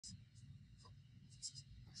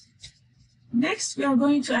Next, we are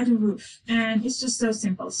going to add a roof, and it's just so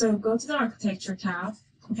simple. So go to the Architecture tab,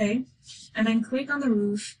 okay, and then click on the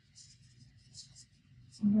roof.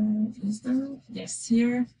 Where is the roof? Yes,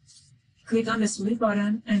 here. Click on the split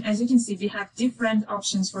button, and as you can see, we have different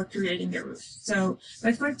options for creating the roof. So,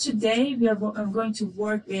 but for today, we are going to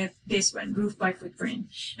work with this one, roof by footprint.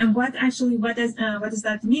 And what does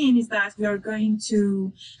that mean is that we are going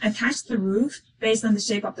to attach the roof based on the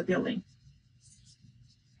shape of the building.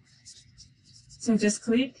 So just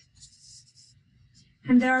click.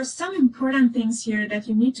 And there are some important things here that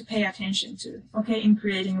you need to pay attention to, okay, in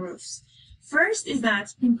creating roofs. First is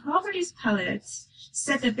that in Properties palette,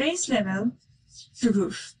 set the base level to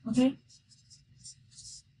roof, okay?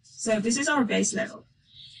 So this is our base level.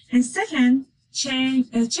 And second,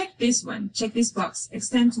 check this one, check this box,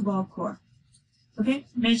 extend to wall core, okay?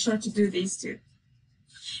 Make sure to do these two.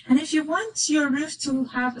 And if you want your roof to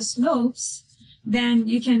have slopes, then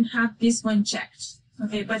you can have this one checked,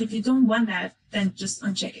 okay? But if you don't want that, then just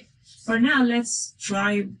uncheck it. For now, let's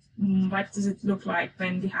try what does it look like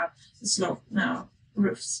when we have the slope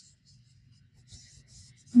roofs.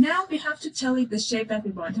 Now we have to tell it the shape that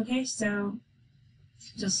we want, okay? So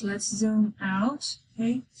just let's zoom out,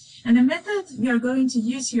 okay? And the method we are going to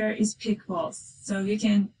use here is pick walls. So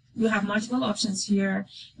you have multiple options here,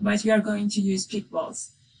 but we are going to use pick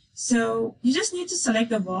walls. So you just need to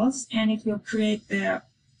select the walls and it will create the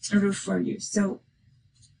roof for you. So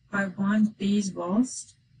I want these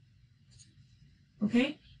walls,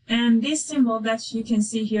 okay? And this symbol that you can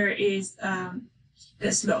see here is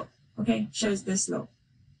the slope, okay? Shows the slope.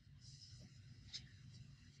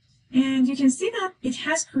 And you can see that it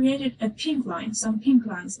has created a pink line, some pink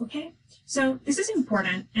lines, okay? So this is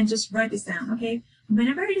important, and just write this down, okay?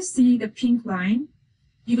 Whenever you see the pink line,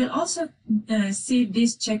 you will also see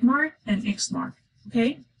this check mark and X mark,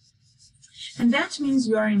 okay? And that means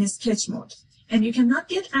you are in a sketch mode. And you cannot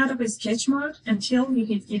get out of a sketch mode until you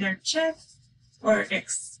hit either check or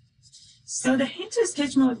X. So the hint to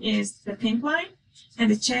sketch mode is the pink line and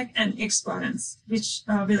the check and X buttons, which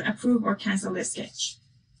will approve or cancel the sketch.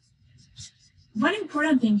 One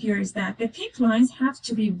important thing here is that the pink lines have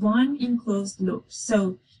to be one enclosed loop.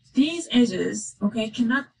 So these edges, okay,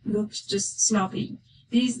 cannot look just sloppy.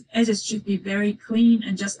 These edges should be very clean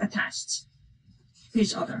and just attached to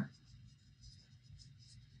each other.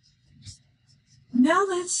 Now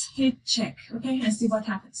let's hit check, okay, and see what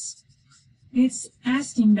happens. It's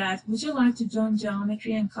asking that, would you like to join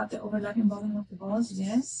geometry and cut the overlapping volume of the walls?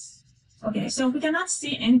 Yes. Okay, so we cannot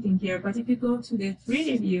see anything here, but if you go to the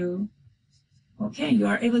 3D view, okay, you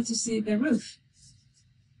are able to see the roof.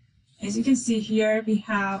 As you can see here, we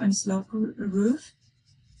have a slope roof.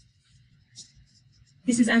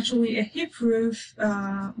 This is actually a hip roof.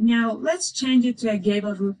 Now let's change it to a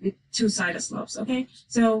gable roof with two-sided slopes, okay?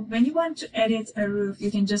 So when you want to edit a roof,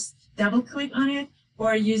 you can just double click on it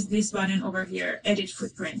or use this button over here, edit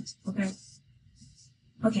footprint, okay?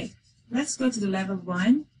 Okay, let's go to the level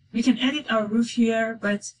 1. We can edit our roof here,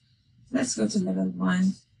 but let's go to level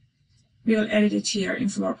 1. We will edit it here in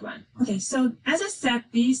floor plan. Okay, so as I said,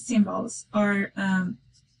 these symbols are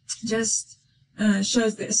just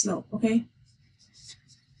shows the slope, okay?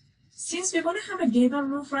 Since we want to have a gable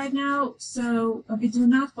roof right now, so we do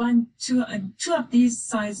not want two of these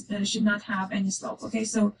sides should not have any slope, okay?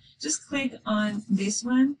 So just click on this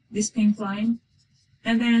one, this pink line,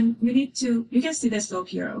 and then you can see the slope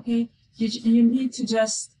here, okay? You need to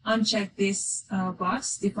just uncheck this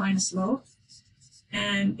box, define slope,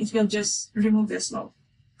 and it will just remove the slope.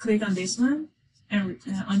 Click on this one and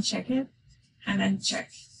uncheck it, and then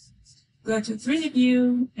check. Go to 3D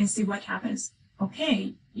view and see what happens.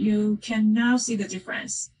 Okay, you can now see the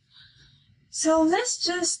difference. So let's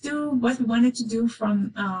just do what we wanted to do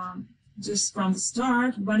from just from the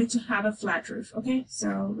start. We wanted to have a flat roof, okay?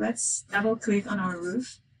 So let's double click on our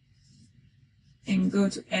roof and go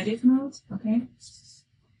to edit mode, okay?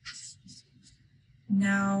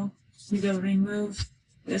 Now we will remove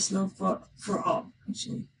the slope for all,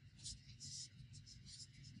 actually.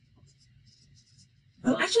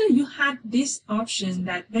 Well, actually, you had this option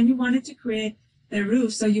that when you wanted to create the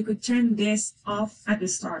roof, so you could turn this off at the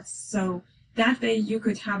start. So that way you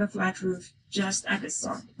could have a flat roof just at the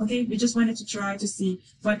start. Okay, we just wanted to try to see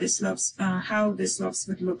what the slopes, how the slopes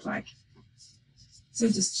would look like. So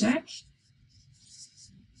just check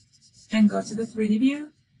and go to the 3D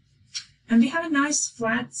view. And we have a nice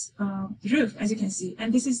flat roof, as you can see.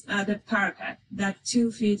 And this is the parapet, that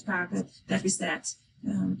 2 feet parapet that we set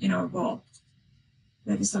in our wall.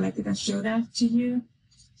 Let me select it and show that to you.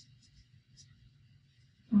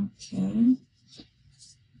 Okay.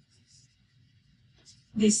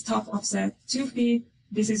 This top offset 2 feet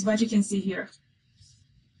this is what you can see here.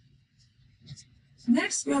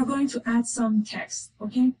 Next, we are going to add some text,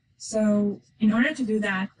 okay? So in order to do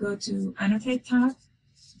that, go to Annotate tab,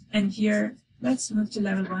 and here, let's move to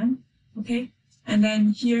level 1, okay? And then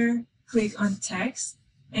here, click on text,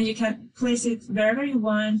 and you can place it wherever you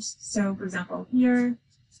want. So for example, here,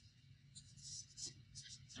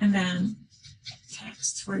 and then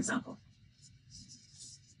text, for example.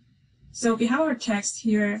 So we have our text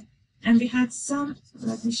here, and we had some,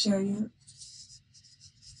 let me show you.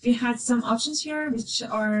 We had some options here which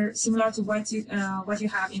are similar to what you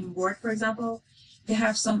have in Word, for example. We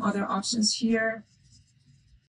have some other options here.